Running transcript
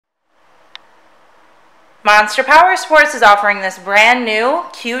Monster Powersports is offering this brand new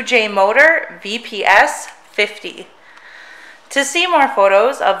QJ Motor VP S50. To see more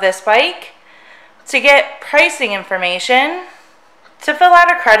photos of this bike, to get pricing information, to fill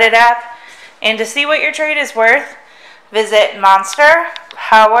out a credit app, and to see what your trade is worth, visit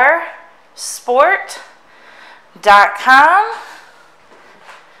monsterpowersport.com.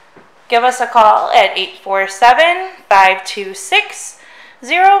 Give us a call at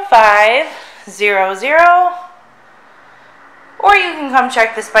 847-526-0500, or you can come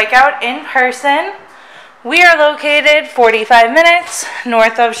check this bike out in person. We are located 45 minutes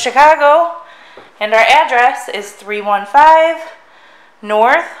north of Chicago, and our address is 315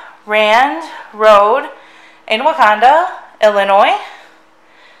 North Rand Road in Wauconda, Illinois.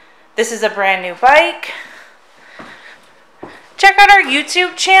 This is a brand new bike. Check out our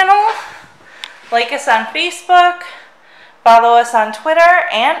YouTube channel, like us on Facebook, follow us on Twitter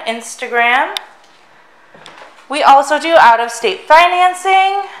and Instagram. We also do out-of-state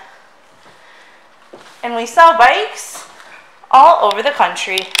financing, and we sell bikes all over the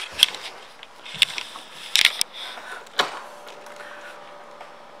country.